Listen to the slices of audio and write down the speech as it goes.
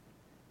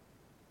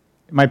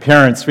My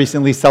parents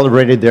recently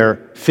celebrated their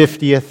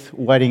 50th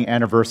wedding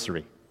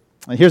anniversary.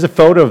 And here's a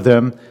photo of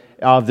them,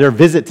 of their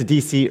visit to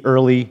D.C.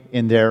 early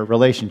in their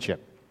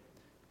relationship.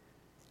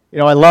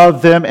 I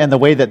love them and the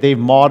way that they've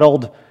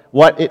modeled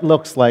what it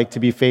looks like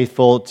to be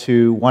faithful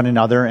to one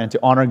another and to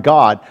honor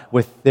God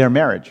with their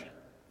marriage.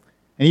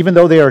 And even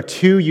though they are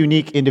two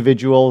unique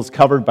individuals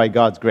covered by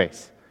God's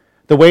grace,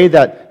 the way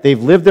that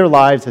they've lived their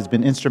lives has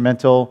been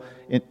instrumental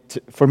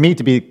for me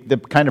to be the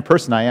kind of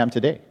person I am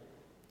today.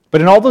 But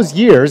in all those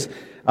years,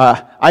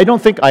 I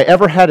don't think I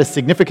ever had a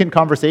significant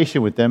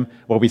conversation with them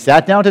where we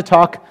sat down to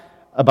talk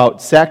about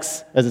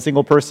sex as a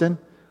single person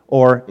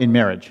or in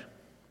marriage.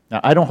 Now,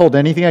 I don't hold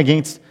anything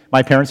against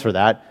my parents for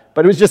that,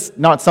 but it was just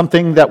not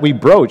something that we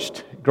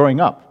broached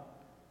growing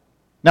up.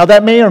 Now,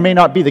 that may or may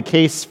not be the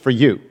case for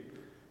you.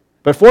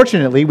 But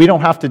fortunately, we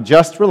don't have to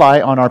just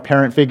rely on our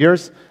parent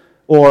figures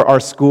or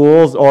our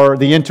schools or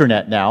the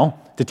internet now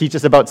to teach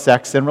us about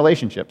sex and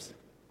relationships.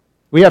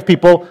 We have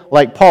people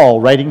like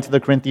Paul writing to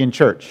the Corinthian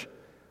church.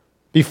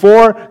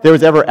 Before there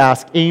was ever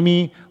Ask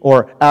Amy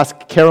or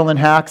Ask Carolyn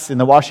Hacks in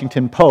the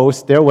Washington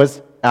Post, there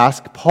was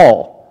Ask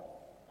Paul.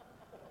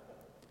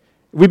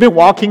 We've been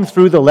walking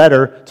through the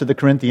letter to the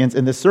Corinthians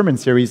in this sermon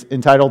series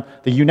entitled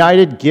The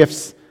United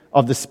Gifts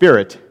of the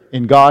Spirit,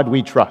 In God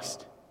We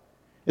Trust.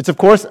 It's, of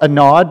course, a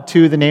nod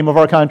to the name of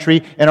our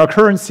country and our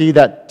currency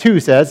that,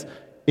 too, says,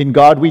 In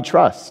God We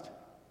Trust.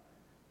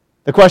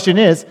 The question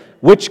is,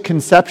 which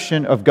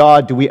conception of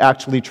God do we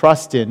actually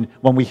trust in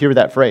when we hear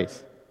that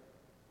phrase?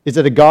 Is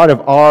it a God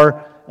of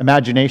our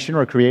imagination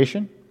or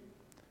creation?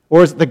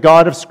 Or is it the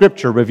God of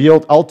Scripture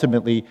revealed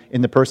ultimately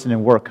in the person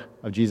and work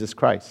of Jesus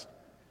Christ?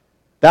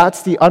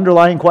 That's the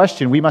underlying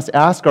question we must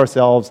ask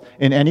ourselves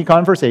in any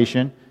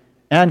conversation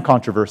and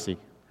controversy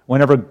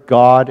whenever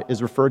God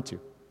is referred to.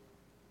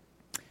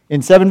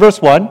 In 7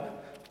 verse 1,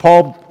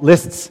 Paul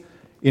lists,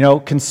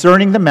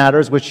 concerning the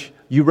matters which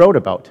you wrote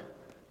about.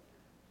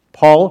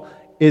 Paul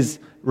is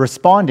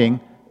responding,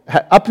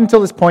 up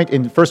until this point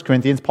in 1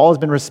 Corinthians, Paul has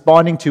been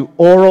responding to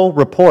oral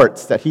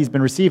reports that he's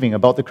been receiving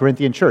about the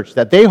Corinthian church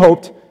that they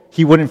hoped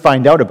he wouldn't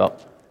find out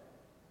about.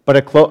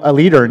 But a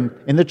leader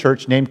in the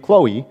church named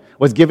Chloe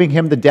was giving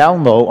him the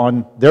down low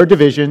on their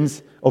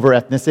divisions over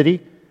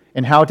ethnicity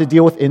and how to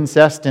deal with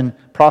incest and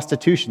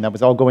prostitution that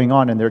was all going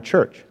on in their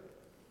church.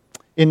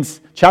 In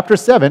chapter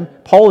 7,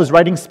 Paul is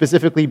writing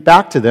specifically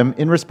back to them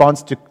in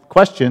response to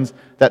questions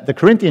that the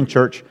Corinthian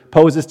church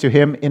poses to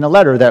him in a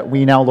letter that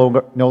we now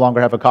no longer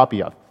have a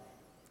copy of.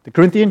 The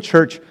Corinthian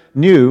church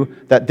knew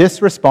that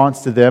this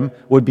response to them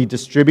would be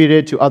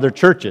distributed to other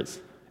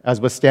churches,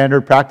 as was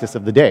standard practice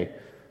of the day.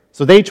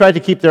 So they tried to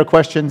keep their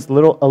questions a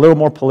little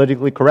more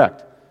politically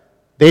correct.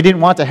 They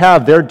didn't want to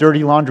have their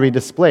dirty laundry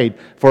displayed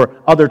for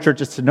other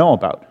churches to know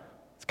about.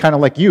 It's kind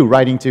of like you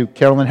writing to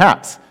Carolyn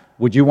Hacks.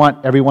 Would you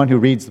want everyone who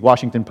reads the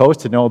Washington Post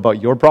to know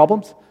about your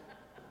problems?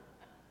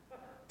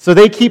 So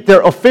they keep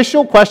their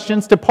official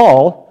questions to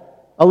Paul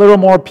a little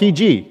more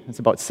PG. It's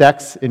about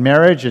sex in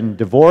marriage and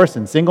divorce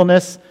and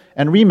singleness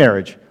and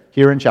remarriage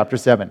here in chapter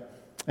 7.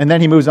 And then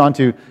he moves on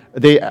to,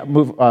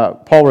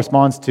 Paul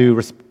responds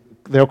to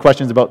their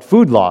questions about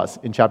food laws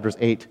in chapters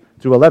 8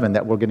 through 11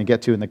 that we're going to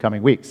get to in the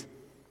coming weeks.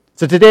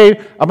 So today,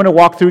 I'm going to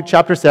walk through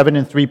chapter 7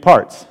 in 3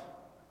 parts,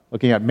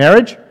 looking at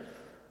marriage,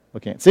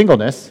 looking at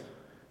singleness,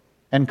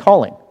 and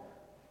calling.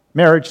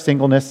 Marriage,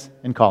 singleness,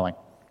 and calling.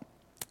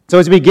 So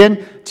as we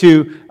begin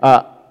to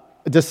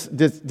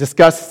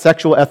discuss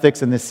sexual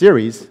ethics in this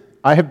series,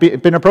 I have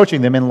been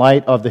approaching them in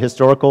light of the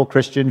historical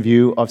Christian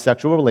view of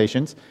sexual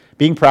relations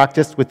being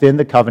practiced within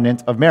the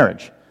covenant of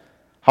marriage.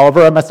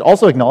 However, I must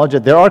also acknowledge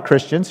that there are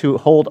Christians who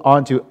hold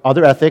on to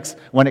other ethics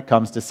when it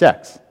comes to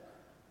sex.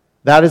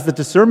 That is the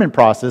discernment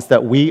process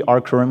that we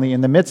are currently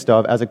in the midst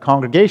of as a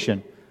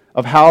congregation,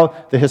 of how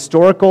the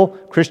historical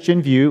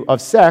Christian view of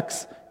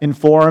sex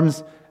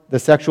informs the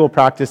sexual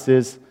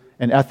practices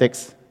and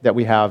ethics that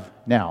we have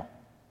now.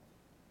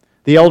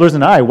 The elders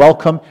and I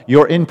welcome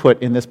your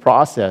input in this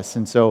process,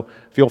 and so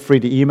feel free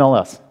to email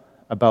us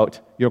about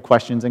your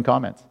questions and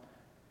comments.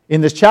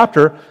 In this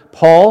chapter,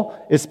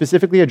 Paul is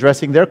specifically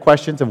addressing their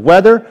questions of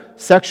whether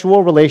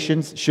sexual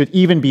relations should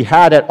even be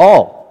had at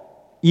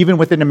all, even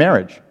within a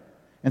marriage.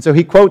 And so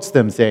he quotes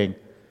them saying,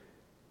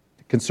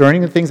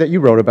 concerning the things that you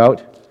wrote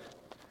about,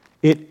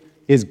 it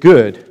is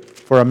good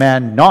for a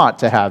man not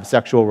to have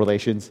sexual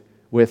relations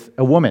with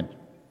a woman.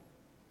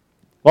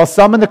 While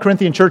some in the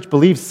Corinthian church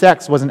believed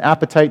sex was an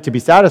appetite to be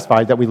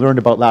satisfied that we learned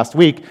about last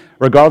week,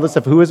 regardless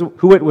of who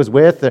it was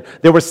with,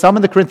 there were some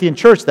in the Corinthian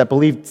church that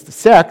believed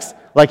sex,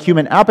 like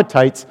human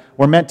appetites,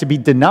 were meant to be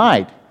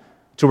denied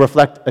to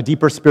reflect a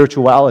deeper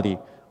spirituality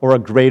or a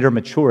greater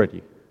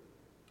maturity.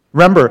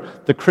 Remember,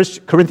 the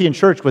Corinthian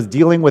church was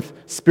dealing with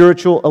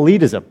spiritual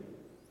elitism,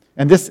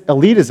 and this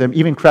elitism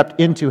even crept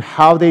into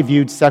how they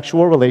viewed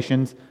sexual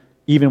relations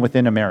even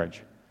within a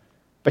marriage.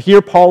 But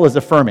here Paul is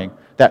affirming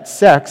that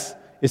sex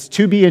is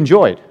to be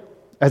enjoyed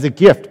as a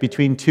gift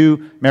between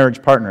two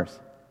marriage partners.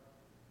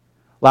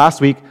 Last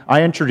week,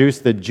 I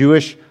introduced the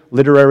Jewish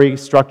literary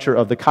structure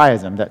of the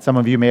chiasm that some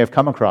of you may have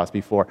come across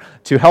before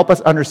to help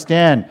us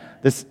understand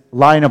this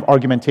line of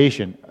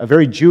argumentation, a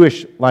very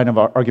Jewish line of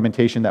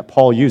argumentation that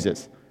Paul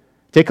uses.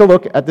 Take a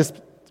look at this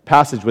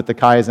passage with the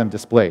chiasm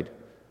displayed.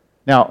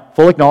 Now,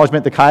 full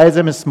acknowledgement, the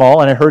chiasm is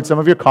small, and I heard some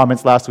of your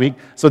comments last week,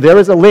 so there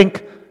is a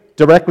link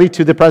directly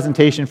to the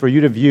presentation for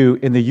you to view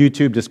in the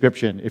YouTube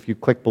description if you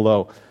click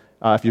below,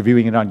 if you're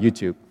viewing it on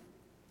YouTube.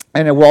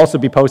 And it will also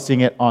be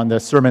posting it on the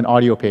sermon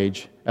audio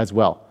page as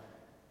well.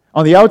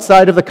 On the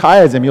outside of the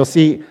chiasm, you'll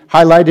see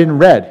highlighted in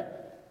red,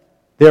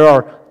 there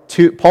are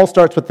two. Paul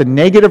starts with the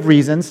negative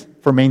reasons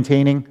for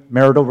maintaining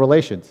marital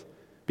relations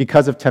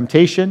because of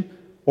temptation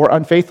or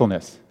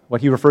unfaithfulness,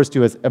 what he refers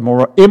to as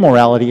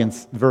immorality in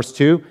verse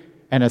 2,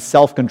 and as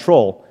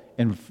self-control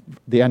in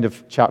the end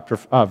of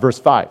verse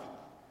 5.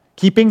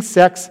 Keeping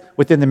sex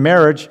within the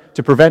marriage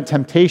to prevent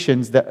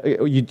temptations that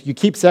you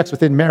keep sex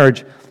within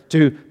marriage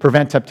to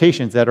prevent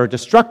temptations that are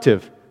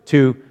destructive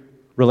to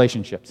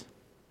relationships.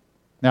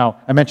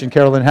 Now, I mentioned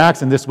Carolyn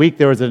Hacks, and this week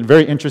there was a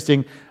very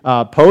interesting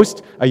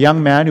post. A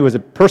young man who was a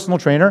personal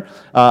trainer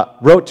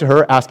wrote to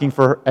her asking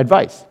for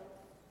advice.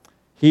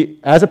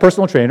 As a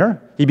personal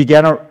trainer, he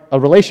began a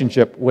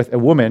relationship with a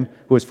woman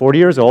who was 40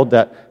 years old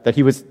that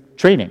he was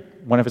training,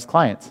 one of his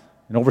clients.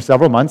 And over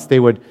several months, they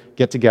would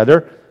get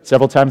together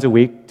several times a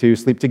week to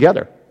sleep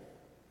together.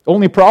 The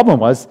only problem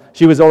was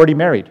she was already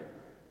married.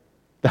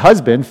 The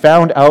husband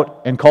found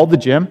out and called the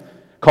gym,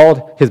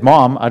 called his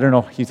mom, I don't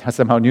know, he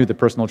somehow knew the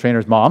personal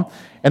trainer's mom,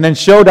 and then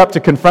showed up to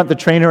confront the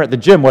trainer at the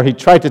gym where he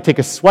tried to take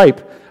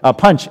a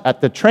punch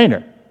at the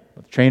trainer.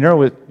 The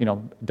trainer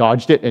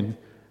dodged it and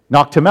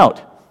knocked him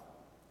out.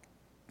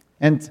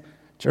 And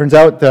turns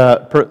out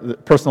the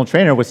personal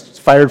trainer was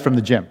fired from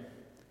the gym.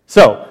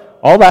 So,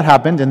 all that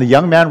happened, and the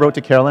young man wrote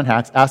to Carolyn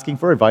Hacks asking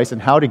for advice on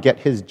how to get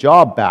his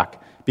job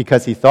back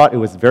because he thought it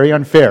was very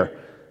unfair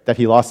that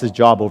he lost his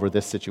job over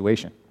this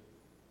situation.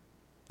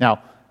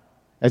 Now,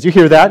 as you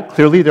hear that,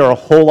 clearly there are a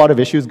whole lot of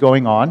issues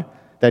going on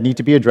that need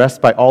to be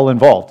addressed by all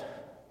involved.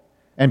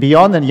 And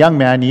beyond the young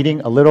man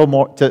needing a little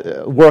more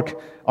to work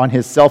on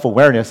his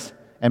self-awareness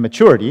and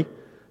maturity,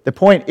 the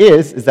point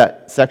is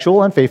that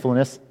sexual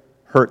unfaithfulness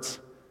hurts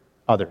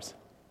others.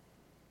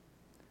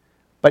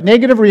 But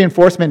negative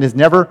reinforcement is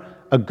never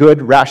a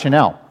good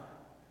rationale,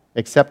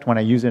 except when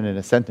I use it in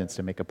a sentence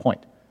to make a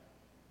point.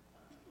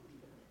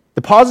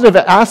 The positive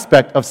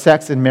aspect of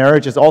sex in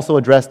marriage is also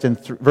addressed in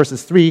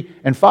verses 3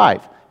 and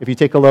 5. If you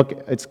take a look,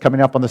 it's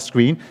coming up on the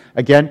screen.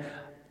 Again,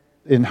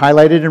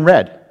 highlighted in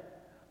red.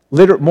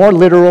 More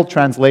literal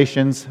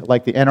translations,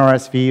 like the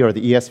NRSV or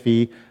the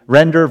ESV,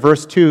 render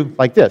verse 2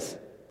 like this.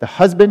 The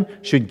husband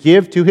should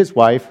give to his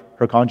wife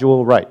her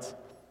conjugal rights,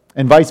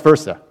 and vice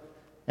versa.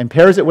 And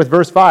pairs it with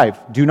verse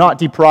 5, do not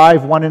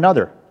deprive one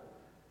another.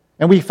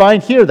 And we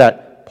find here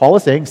that Paul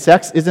is saying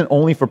sex isn't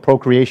only for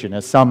procreation,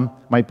 as some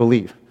might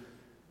believe.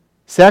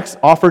 Sex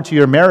offered to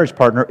your marriage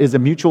partner is a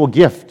mutual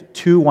gift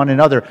to one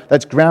another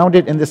that's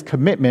grounded in this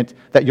commitment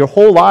that your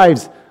whole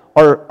lives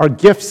are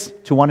gifts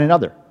to one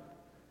another.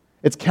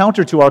 It's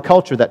counter to our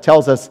culture that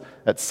tells us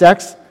that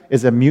sex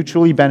is a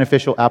mutually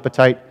beneficial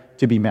appetite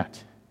to be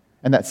met,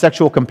 and that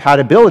sexual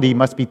compatibility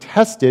must be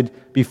tested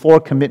before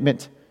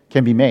commitment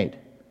can be made.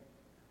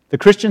 The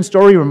Christian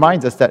story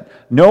reminds us that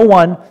no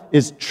one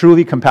is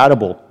truly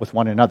compatible with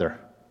one another,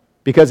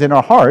 because in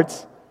our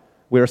hearts,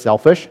 we are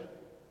selfish.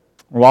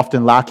 We're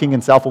often lacking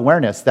in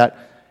self-awareness of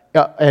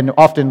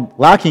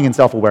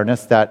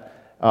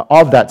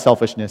that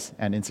selfishness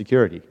and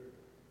insecurity.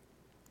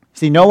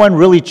 See, no one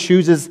really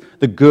chooses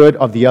the good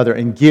of the other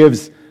and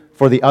gives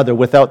for the other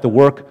without the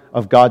work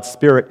of God's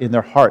Spirit in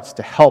their hearts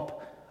to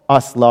help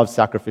us love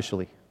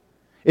sacrificially.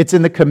 It's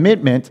in the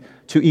commitment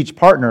to each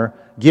partner,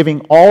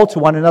 giving all to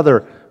one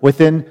another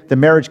within the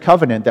marriage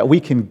covenant, that we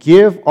can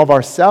give of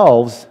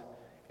ourselves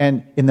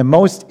and in the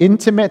most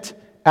intimate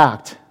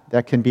act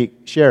that can be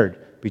shared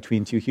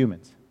between two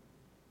humans.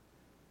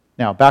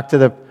 Now, back to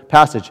the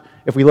passage.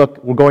 If we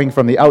look, we're going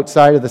from the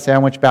outside of the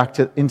sandwich back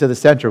into the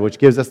center, which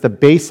gives us the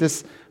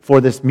basis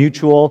for this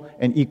mutual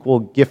and equal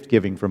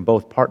gift-giving from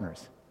both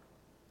partners.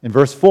 In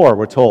verse 4,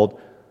 we're told,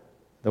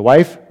 the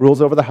wife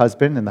rules over the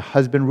husband, and the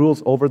husband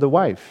rules over the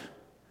wife.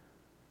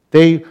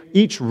 They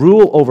each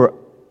rule over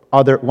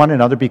one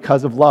another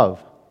because of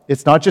love.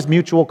 It's not just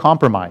mutual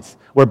compromise,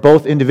 where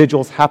both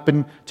individuals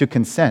happen to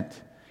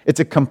consent. It's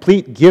a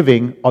complete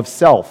giving of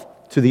self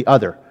to the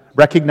other,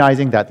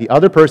 recognizing that the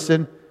other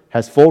person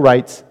has full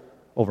rights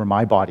over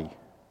my body.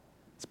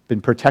 It's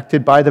been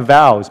protected by the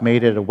vows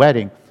made at a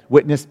wedding,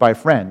 witnessed by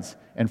friends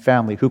and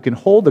family who can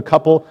hold the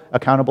couple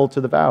accountable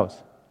to the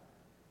vows.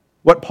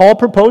 What Paul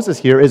proposes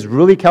here is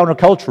really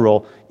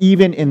countercultural,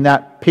 even in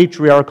that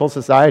patriarchal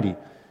society,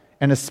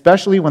 and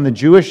especially when the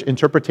Jewish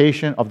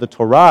interpretation of the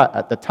Torah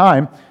at the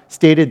time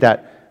stated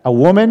that a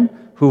woman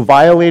who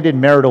violated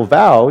marital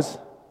vows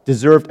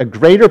deserved a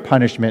greater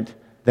punishment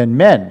than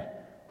men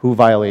who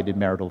violated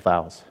marital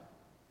vows.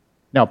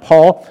 Now,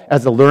 Paul,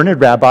 as a learned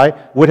rabbi,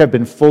 would have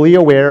been fully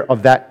aware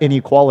of that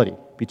inequality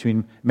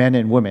between men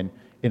and women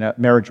in a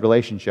marriage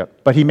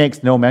relationship, but he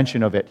makes no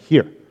mention of it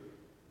here.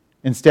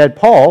 Instead,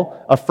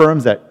 Paul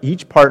affirms that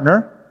each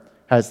partner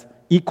has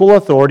equal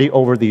authority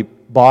over the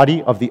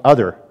body of the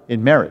other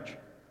in marriage.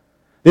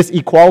 This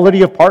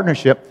equality of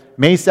partnership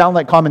may sound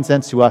like common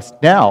sense to us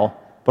now,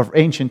 but for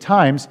ancient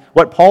times,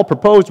 what Paul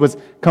proposed was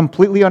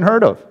completely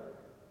unheard of.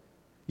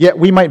 Yet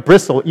we might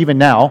bristle even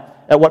now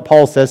at what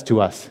Paul says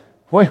to us.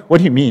 What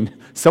do you mean?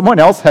 Someone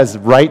else has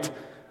right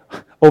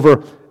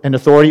over and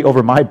authority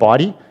over my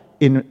body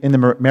in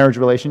the marriage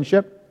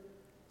relationship?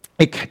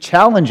 It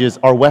challenges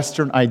our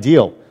Western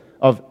ideal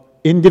of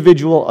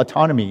individual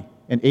autonomy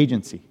and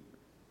agency.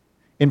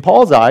 In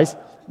Paul's eyes,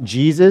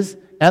 Jesus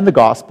and the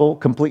gospel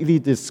completely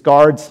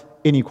discards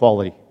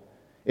inequality.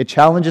 It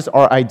challenges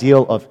our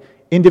ideal of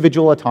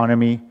individual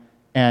autonomy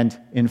and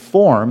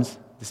informs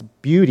this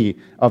beauty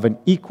of an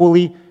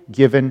equally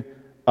given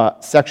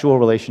sexual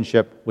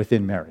relationship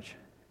within marriage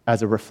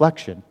as a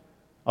reflection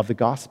of the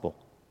gospel.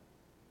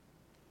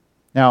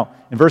 Now,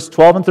 in verse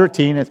 12 and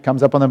 13, it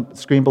comes up on the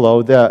screen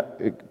below,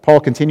 Paul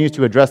continues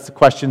to address the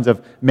questions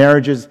of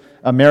marriage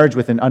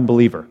with an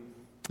unbeliever.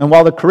 And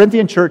while the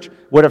Corinthian church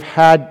would have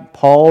had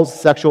Paul's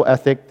sexual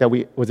ethic that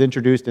was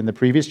introduced in the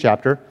previous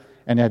chapter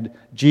and had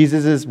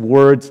Jesus'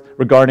 words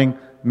regarding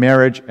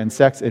marriage and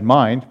sex in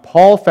mind,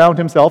 Paul found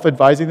himself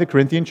advising the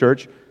Corinthian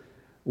church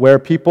where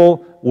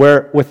people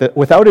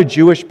without a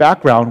Jewish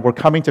background were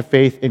coming to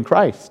faith in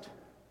Christ.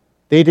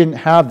 They didn't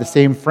have the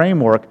same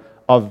framework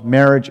of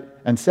marriage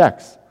and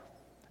sex.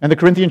 And the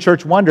Corinthian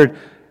church wondered,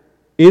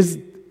 is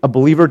a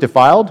believer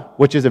defiled?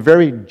 Which is a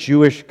very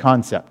Jewish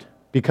concept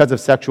because of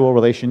sexual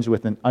relations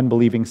with an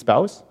unbelieving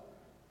spouse.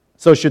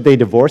 So should they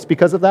divorce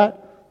because of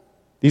that?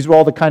 These were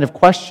all the kind of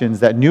questions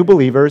that new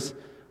believers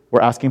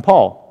were asking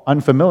Paul,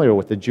 unfamiliar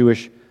with the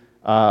Jewish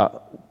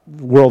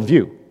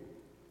worldview.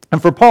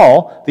 And for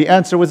Paul, the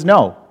answer was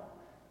no.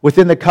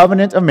 Within the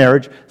covenant of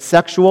marriage,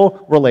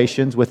 sexual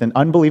relations with an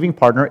unbelieving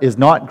partner is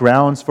not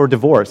grounds for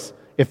divorce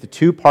if the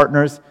two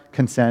partners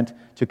consent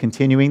to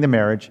continuing the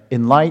marriage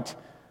in light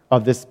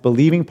of this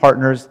believing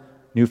partner's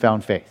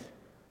newfound faith.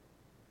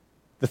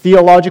 The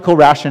theological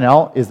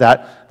rationale is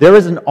that there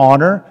is an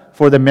honor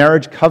for the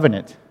marriage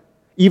covenant,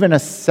 even a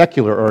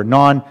secular or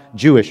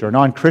non-Jewish or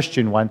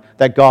non-Christian one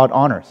that God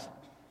honors.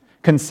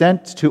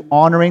 Consent to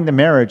honoring the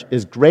marriage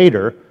is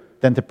greater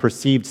than the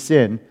perceived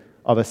sin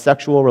of a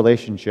sexual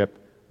relationship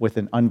with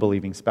an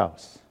unbelieving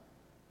spouse.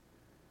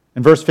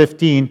 In verse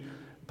 15,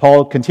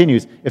 Paul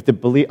continues, if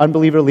the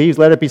unbeliever leaves,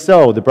 let it be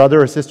so. The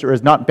brother or sister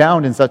is not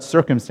bound in such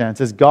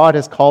circumstances. God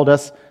has called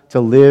us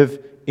to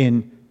live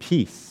in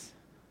peace.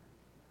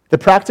 The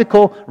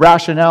practical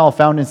rationale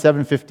found in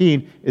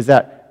 7:15 is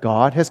that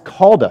God has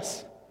called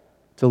us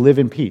to live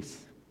in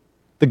peace.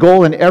 The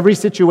goal in every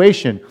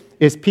situation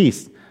is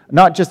peace,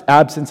 not just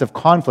absence of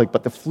conflict,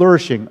 but the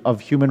flourishing of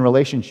human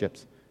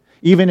relationships,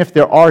 even if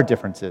there are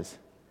differences.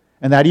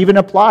 And that even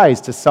applies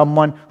to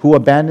someone who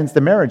abandons the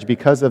marriage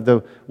because of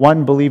the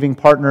one believing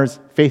partner's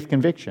faith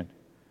conviction.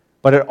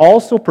 But it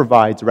also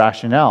provides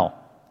rationale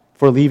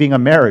for leaving a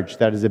marriage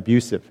that is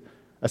abusive,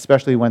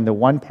 especially when the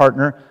one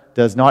partner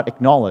does not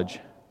acknowledge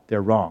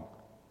their wrong.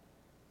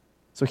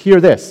 So hear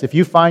this. If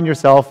you find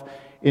yourself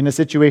in a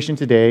situation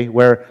today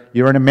where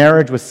you're in a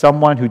marriage with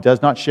someone who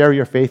does not share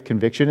your faith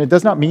conviction, it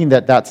does not mean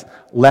that that's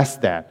less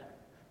than.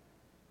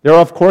 There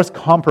are, of course,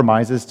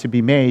 compromises to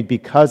be made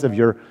because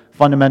your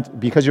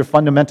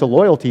fundamental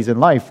loyalties in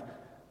life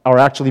are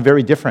actually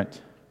very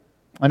different.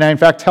 And I, in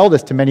fact, tell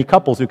this to many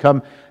couples who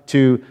come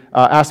to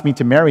ask me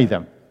to marry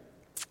them.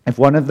 If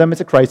one of them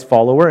is a Christ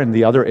follower and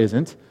the other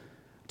isn't,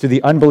 to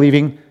the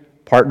unbelieving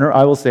partner,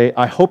 I will say,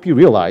 I hope you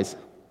realize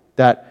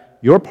that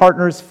your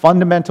partner's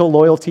fundamental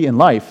loyalty in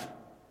life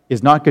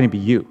is not going to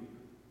be you.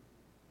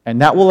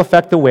 And that will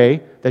affect the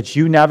way that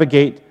you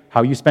navigate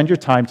how you spend your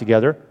time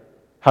together,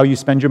 how you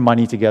spend your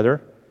money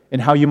together,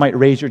 and how you might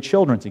raise your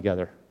children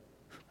together.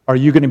 Are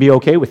you going to be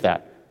okay with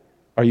that?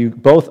 Are you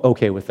both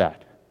okay with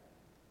that?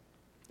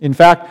 In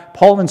fact,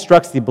 Paul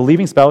instructs the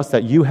believing spouse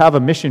that you have a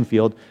mission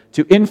field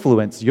to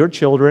influence your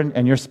children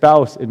and your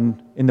spouse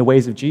in the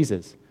ways of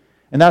Jesus.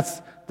 And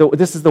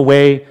this is the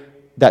way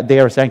that they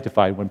are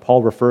sanctified. When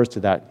Paul refers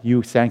to that,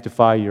 you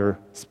sanctify your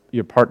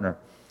partner.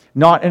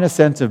 Not in a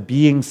sense of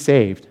being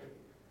saved,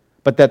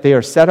 but that they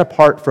are set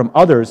apart from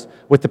others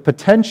with the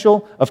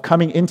potential of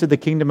coming into the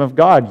kingdom of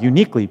God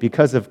uniquely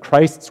because of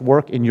Christ's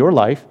work in your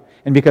life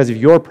and because of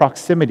your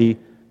proximity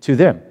to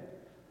them.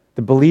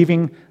 The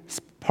believing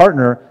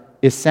partner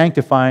is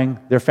sanctifying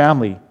their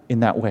family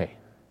in that way.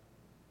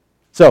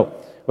 So,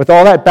 with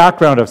all that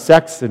background of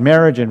sex and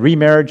marriage and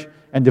remarriage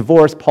and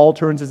divorce, Paul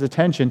turns his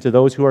attention to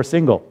those who are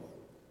single,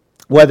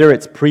 whether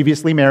it's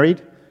previously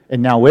married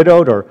and now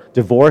widowed or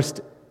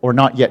divorced or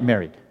not yet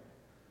married.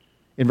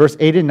 In verse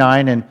 8 and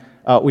 9, and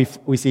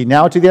we see,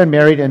 now to the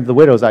unmarried and the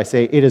widows, I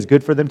say, it is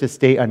good for them to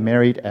stay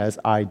unmarried as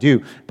I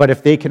do. But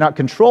if they cannot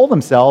control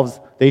themselves,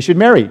 they should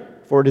marry,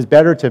 for it is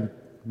better to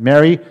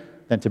marry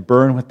than to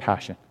burn with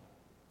passion.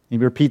 He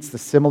repeats the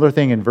similar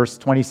thing in verse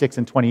 26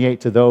 and 28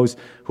 to those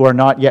who are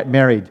not yet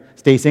married.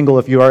 Stay single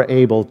if you are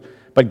able,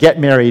 but get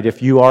married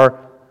if you are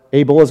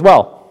able as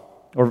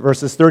well. Or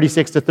verses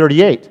 36 to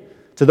 38.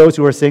 To those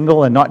who are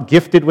single and not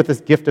gifted with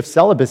this gift of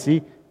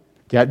celibacy,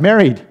 get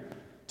married.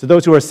 To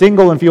those who are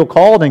single and feel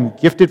called and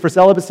gifted for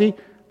celibacy,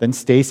 then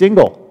stay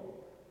single.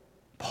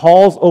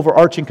 Paul's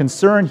overarching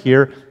concern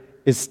here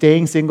is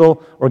staying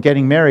single or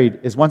getting married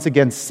is once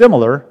again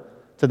similar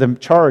to the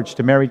charge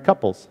to married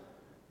couples.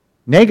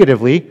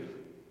 Negatively,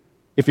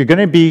 if you're going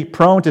to be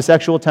prone to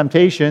sexual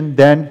temptation,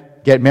 then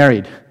get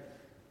married.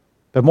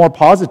 But more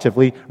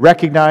positively,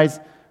 recognize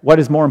what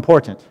is more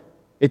important.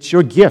 It's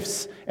your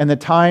gifts and the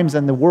times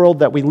and the world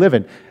that we live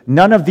in.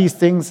 None of these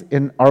things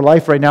in our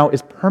life right now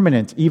is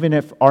permanent, even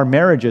our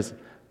marriages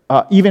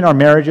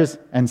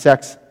and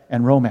sex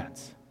and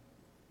romance.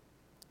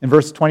 In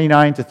verse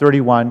 29 to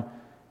 31,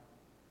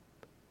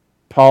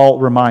 Paul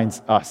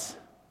reminds us.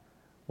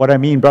 What I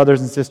mean,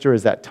 brothers and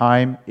sisters, is that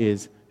time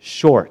is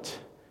short.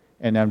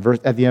 And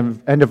at the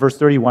end of verse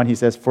 31, he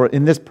says, "For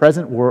in this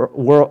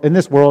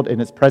world, in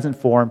its present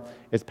form,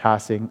 is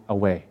passing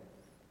away."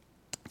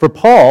 For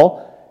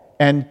Paul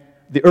and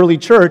the early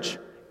church,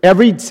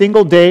 every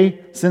single day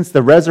since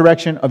the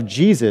resurrection of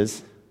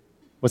Jesus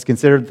was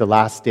considered the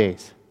last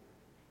days.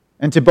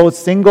 And to both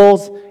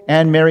singles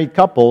and married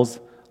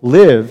couples,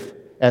 live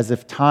as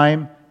if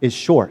time is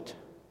short.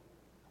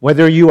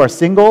 Whether you are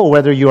single or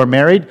whether you are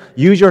married,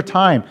 use your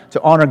time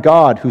to honor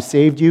God who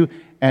saved you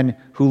and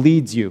who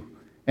leads you.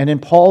 And in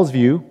Paul's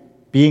view,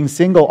 being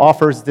single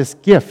offers this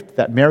gift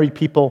that married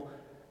people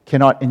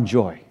cannot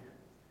enjoy.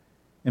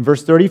 In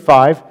verse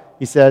 35,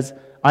 he says,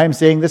 "I am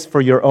saying this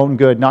for your own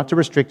good, not to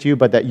restrict you,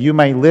 but that you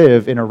may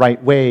live in a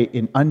right way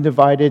in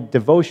undivided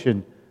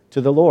devotion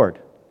to the Lord."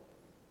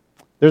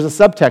 There's a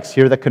subtext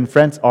here that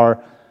confronts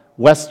our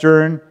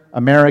Western,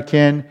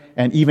 American,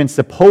 and even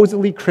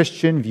supposedly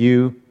Christian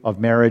view of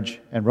marriage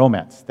and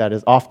romance that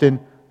is often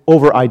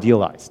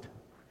over-idealized.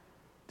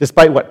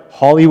 Despite what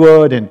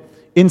Hollywood and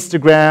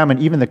Instagram and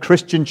even the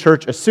Christian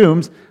church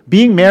assumes,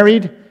 being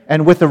married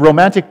and with a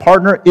romantic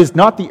partner is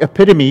not the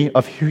epitome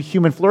of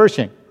human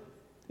flourishing.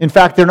 In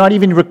fact, they're not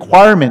even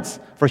requirements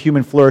for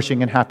human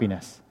flourishing and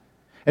happiness.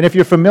 And if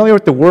you're familiar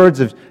with the words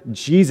of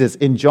Jesus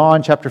in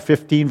John chapter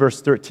 15,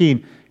 verse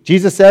 13,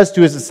 Jesus says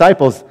to his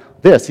disciples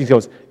this, he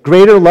goes,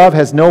 "Greater love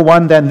has no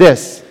one than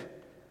this,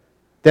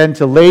 than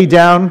to lay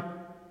down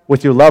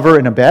with your lover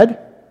in a bed?"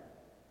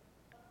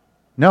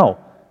 No.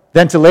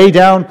 Than to lay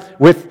down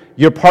with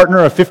your partner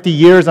of 50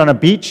 years on a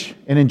beach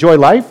and enjoy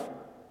life?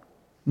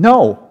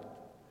 No.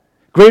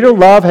 Greater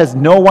love has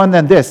no one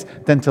than this,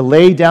 than to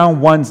lay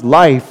down one's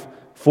life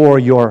for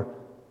your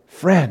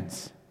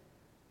friends.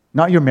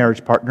 Not your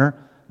marriage partner,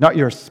 not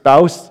your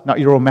spouse, not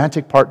your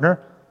romantic partner,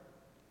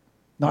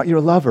 not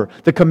your lover.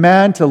 The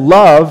command to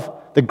love,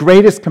 the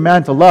greatest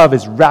command to love,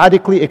 is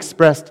radically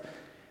expressed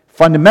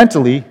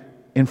fundamentally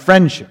in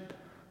friendship.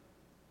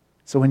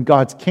 So in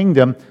God's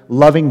kingdom,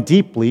 loving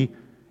deeply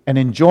and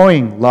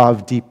enjoying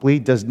love deeply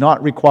does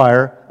not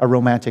require a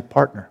romantic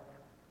partner.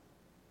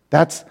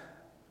 That's,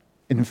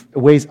 in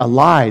ways, a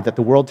lie that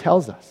the world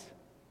tells us.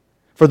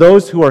 For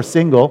those who are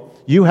single,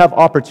 you have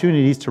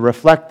opportunities to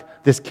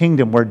reflect this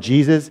kingdom where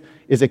Jesus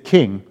is a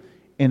king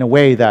in a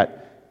way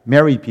that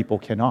married people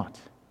cannot.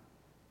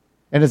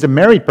 And as a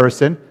married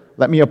person,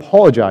 let me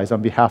apologize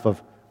on behalf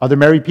of other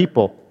married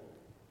people,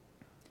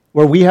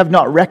 where we have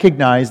not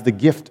recognized the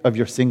gift of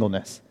your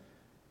singleness,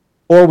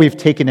 or we've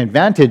taken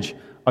advantage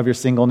of your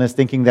singleness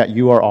thinking that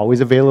you are always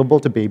available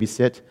to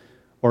babysit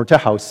or to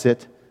house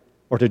sit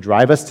or to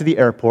drive us to the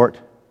airport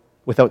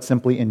without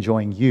simply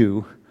enjoying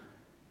you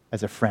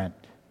as a friend.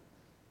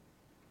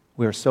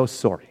 We are so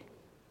sorry.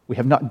 We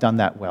have not done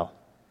that well.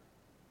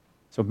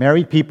 So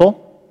married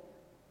people,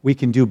 we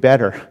can do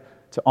better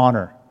to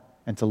honor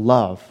and to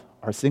love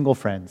our single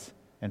friends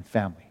and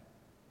family.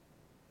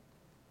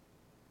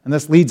 And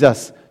this leads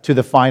us to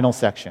the final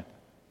section,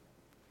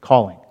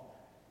 calling.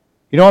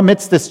 You know,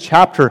 amidst this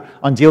chapter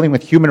on dealing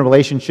with human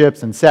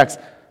relationships and sex,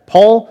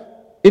 Paul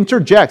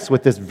interjects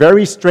with this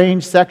very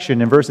strange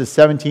section in verses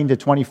 17 to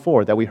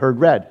 24 that we heard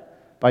read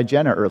by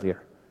Jenna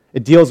earlier.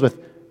 It deals with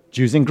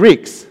Jews and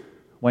Greeks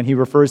when he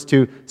refers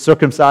to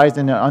circumcised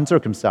and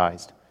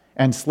uncircumcised,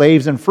 and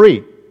slaves and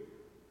free.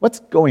 What's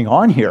going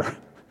on here?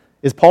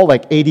 Is Paul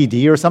like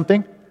ADD or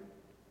something?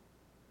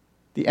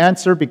 The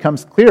answer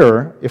becomes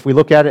clearer if we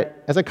look at it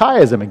as a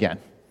chiasm again.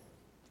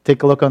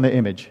 Take a look on the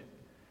image.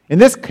 In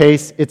this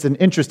case, it's an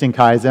interesting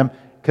chiasm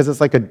because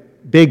it's like a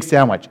big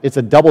sandwich. It's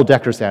a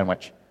double-decker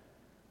sandwich.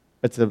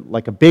 It's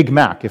like a Big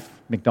Mac, if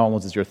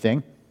McDonald's is your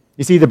thing.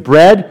 You see, the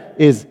bread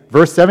is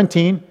verse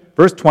 17,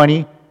 verse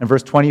 20, and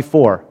verse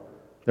 24.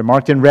 They're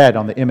marked in red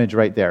on the image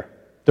right there.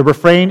 The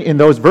refrain in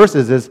those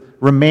verses is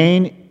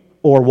remain in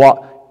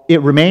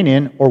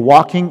or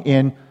walking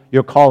in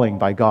your calling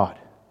by God.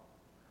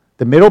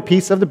 The middle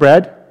piece of the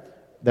bread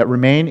that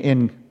remain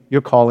in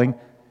your calling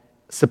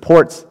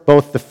supports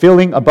both the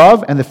filling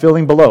above and the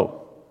filling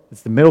below.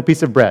 It's the middle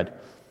piece of bread.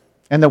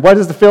 And what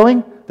is the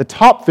filling? The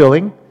top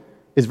filling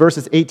is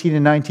verses 18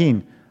 and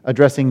 19,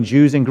 addressing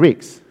Jews and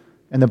Greeks.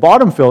 And the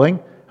bottom filling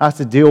has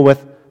to deal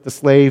with the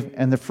slave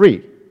and the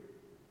free.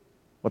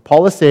 What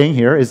Paul is saying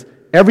here is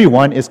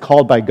everyone is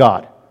called by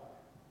God.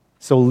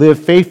 So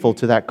live faithful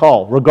to that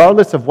call,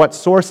 regardless of what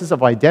sources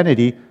of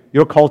identity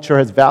your culture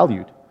has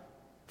valued.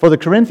 For the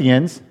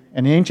Corinthians,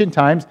 in ancient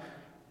times,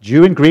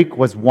 Jew and Greek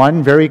was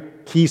one very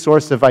key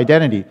source of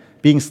identity.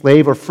 Being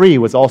slave or free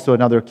was also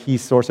another key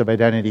source of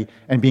identity,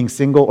 and being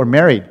single or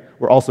married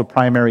were also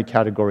primary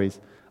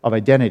categories of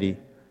identity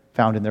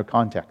found in their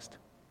context.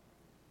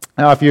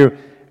 Now, if you've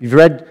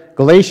read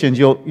Galatians,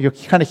 you'll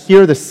kind of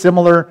hear the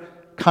similar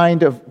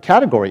kind of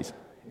categories.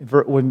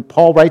 When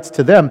Paul writes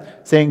to them,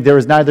 saying, there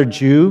is neither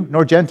Jew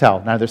nor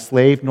Gentile, neither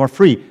slave nor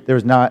free. There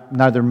is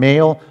neither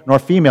male nor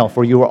female,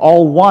 for you are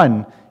all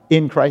one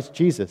in Christ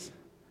Jesus.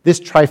 This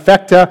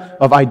trifecta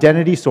of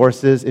identity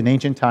sources in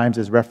ancient times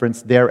is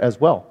referenced there as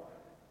well.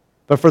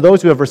 But for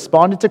those who have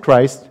responded to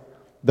Christ,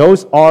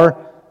 those are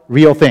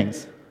real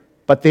things.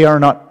 But they are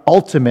not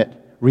ultimate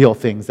real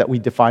things that we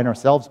define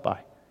ourselves by.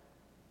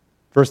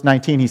 Verse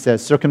 19, he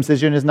says,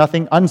 circumcision is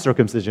nothing,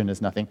 uncircumcision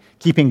is nothing.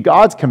 Keeping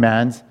God's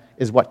commands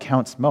is what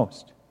counts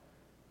most.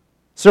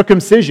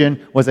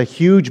 Circumcision was a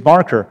huge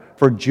marker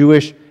for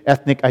Jewish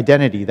ethnic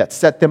identity that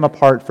set them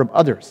apart from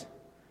others.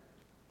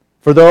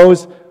 For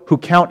those who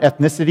count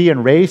ethnicity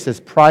and race as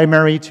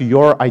primary to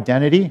your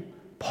identity,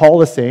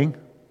 Paul is saying,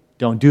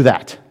 don't do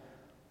that.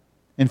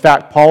 In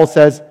fact, Paul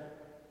says,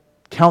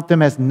 count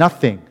them as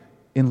nothing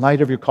in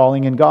light of your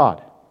calling in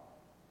God.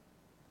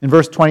 In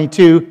verse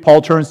 22,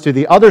 Paul turns to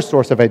the other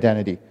source of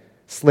identity,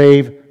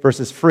 slave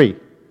versus free.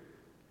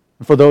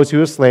 And for those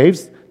who are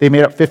slaves, they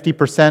made up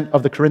 50%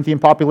 of the Corinthian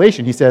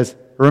population. He says,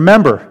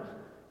 remember,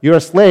 you're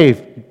a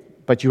slave,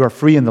 but you are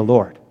free in the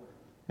Lord.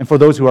 And for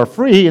those who are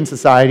free in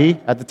society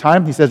at the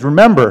time, he says,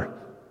 remember,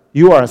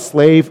 you are a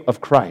slave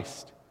of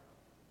Christ.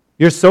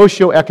 Your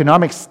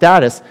socioeconomic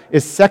status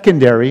is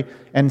secondary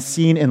and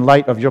seen in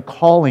light of your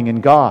calling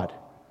in God.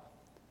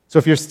 So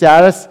if your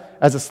status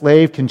as a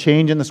slave can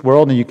change in this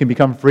world and you can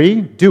become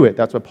free, do it.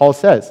 That's what Paul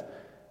says.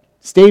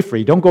 Stay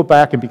free. Don't go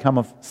back and become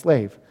a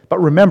slave. But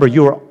remember,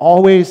 you are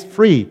always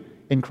free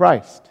in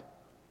Christ.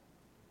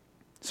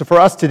 So for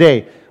us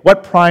today,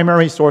 what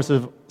primary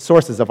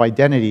sources of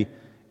identity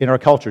in our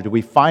culture do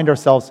we find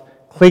ourselves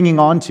clinging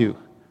on to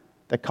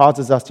that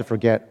causes us to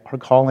forget our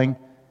calling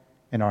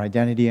and our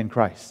identity in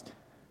Christ?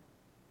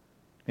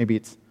 Maybe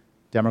it's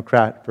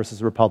Democrat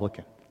versus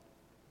Republican.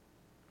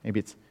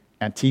 Maybe it's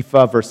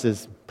Antifa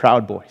versus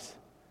Proud Boys.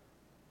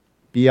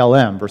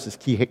 BLM versus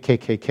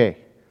KKK.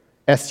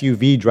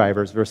 SUV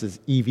drivers versus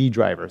EV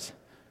drivers.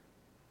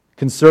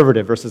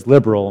 Conservative versus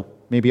liberal,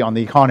 maybe on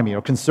the economy,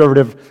 or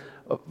conservative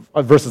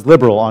versus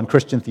liberal on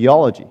Christian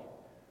theology.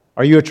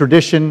 Are you a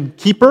tradition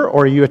keeper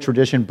or are you a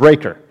tradition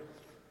breaker?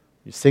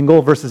 You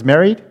single versus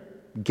married?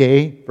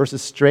 Gay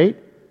versus straight?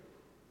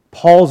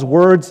 Paul's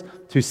words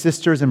to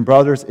sisters and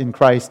brothers in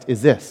Christ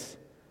is this: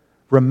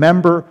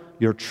 remember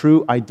your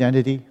true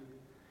identity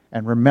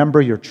and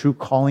remember your true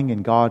calling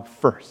in God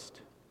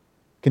first.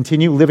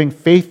 Continue living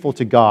faithful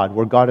to God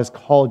where God has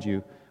called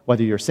you,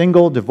 whether you're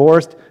single,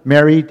 divorced,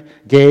 married,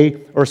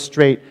 gay, or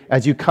straight.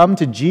 As you come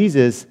to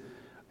Jesus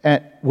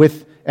and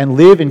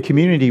live in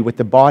community with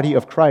the body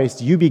of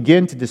Christ, you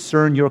begin to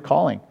discern your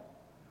calling.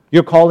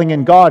 Your calling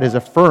in God is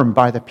affirmed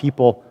by the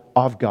people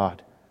of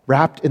God,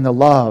 wrapped in the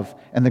love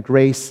and the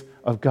grace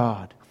of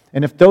God.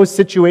 And if those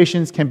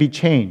situations can be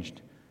changed,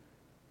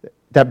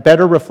 that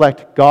better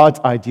reflect God's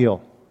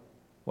ideal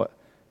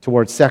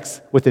towards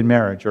sex within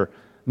marriage or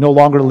no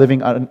longer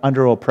living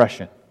under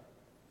oppression,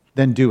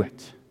 then do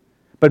it.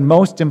 But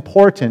most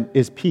important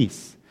is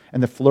peace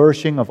and the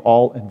flourishing of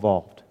all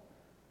involved.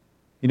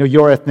 You know,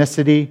 your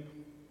ethnicity,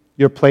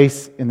 your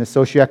place in the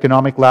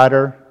socioeconomic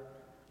ladder,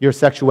 your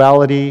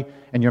sexuality,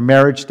 and your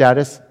marriage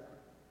status,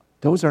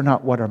 those are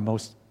not what are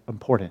most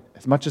important,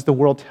 as much as the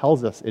world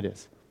tells us it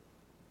is.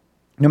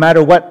 No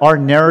matter what our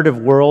narrative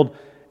world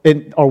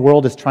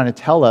is trying to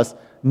tell us,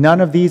 none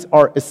of these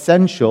are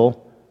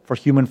essential for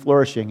human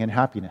flourishing and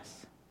happiness.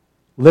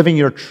 Living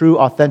your true,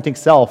 authentic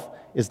self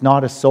is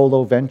not a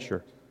solo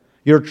venture.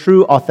 Your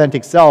true,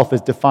 authentic self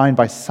is defined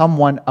by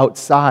someone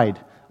outside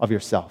of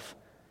yourself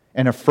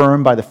and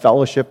affirmed by the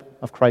fellowship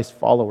of Christ's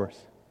followers.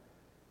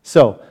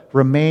 So,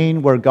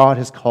 remain where God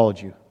has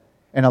called you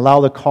and allow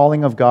the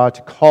calling of God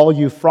to call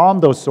you from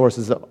those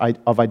sources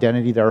of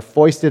identity that are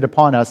foisted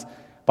upon us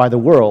by the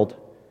world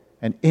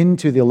and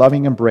into the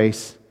loving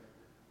embrace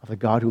of the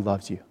God who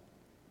loves you.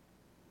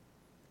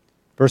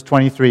 Verse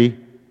 23,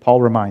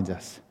 Paul reminds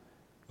us,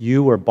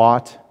 you were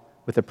bought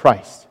with a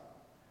price.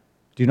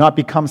 Do not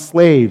become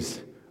slaves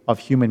of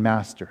human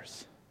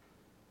masters.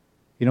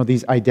 You know,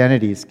 these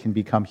identities can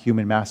become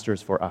human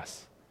masters for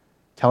us,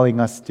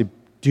 telling us to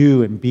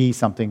do and be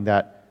something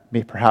that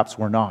perhaps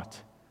we're not.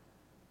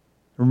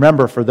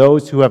 Remember, for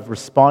those who have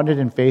responded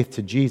in faith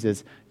to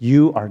Jesus,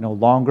 you are no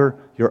longer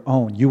your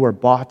own. You were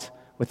bought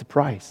with a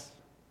price.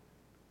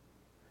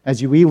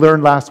 As we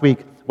learned last week,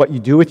 what you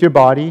do with your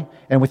body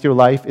and with your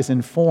life is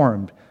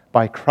informed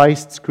by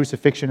Christ's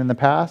crucifixion in the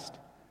past,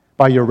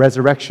 by your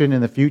resurrection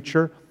in the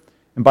future,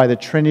 and by the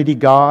Trinity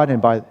God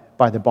and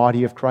by the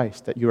body of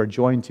Christ that you are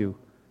joined to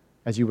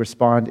as you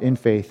respond in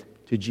faith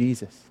to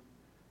Jesus.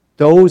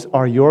 Those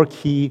are your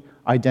key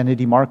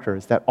identity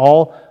markers that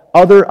all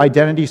other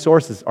identity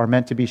sources are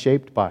meant to be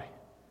shaped by.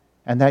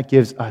 And that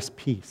gives us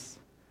peace.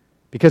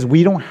 Because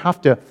we don't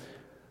have to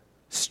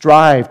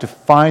strive to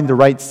find the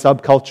right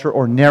subculture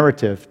or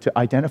narrative to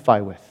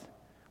identify with.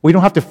 We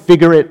don't have to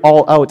figure it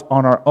all out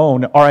on our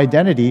own. Our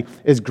identity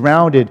is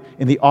grounded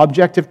in the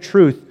objective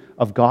truth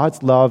of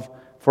God's love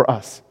for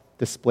us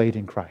displayed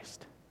in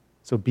Christ.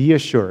 So be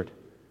assured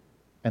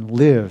and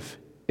live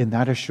in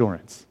that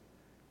assurance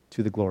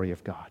to the glory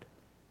of God.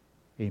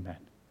 Amen.